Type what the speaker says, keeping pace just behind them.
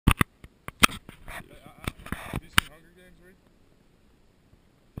tree?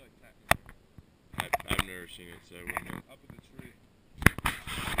 I feel like technically. I've never seen it, so I wouldn't know. Up in the tree.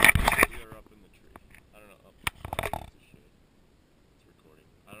 We are up in the tree. I don't know. It's a shit. It's recording.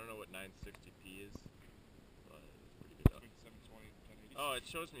 I don't know what 960p is, but it's pretty good. Between 720 and 1080. Oh, it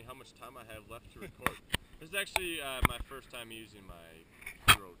shows me how much time I have left to record. This is actually my first time using my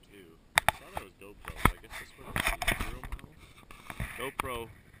Hero 2. I thought that was GoPro. I guess this one is the Hero model. GoPro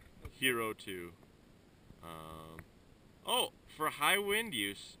Hero 2. Oh, for high wind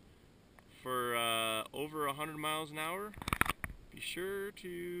use, for over 100 miles an hour, be sure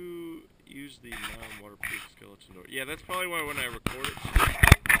to use the non-waterproof skeleton door. Yeah, that's probably why when I record it,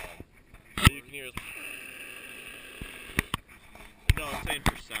 so you can hear. No, I'm saying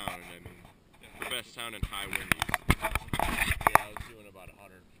for sound. I mean, the best sound in high wind use. Yeah, I was doing about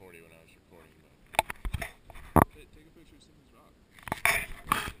 140 when I was recording. But Hey, take a picture of Simmons Rock.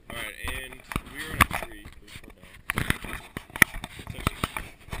 all right, and we're in a tree. Please slow down.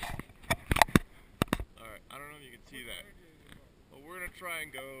 All right, I don't know if you can see that. Well, we're gonna try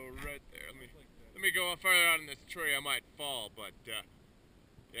and go right there. Let me go further out in this tree. I might fall, but yeah.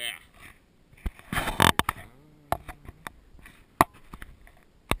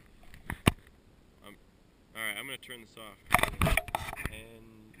 All right, I'm gonna turn this off.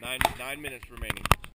 And 9 minutes remaining.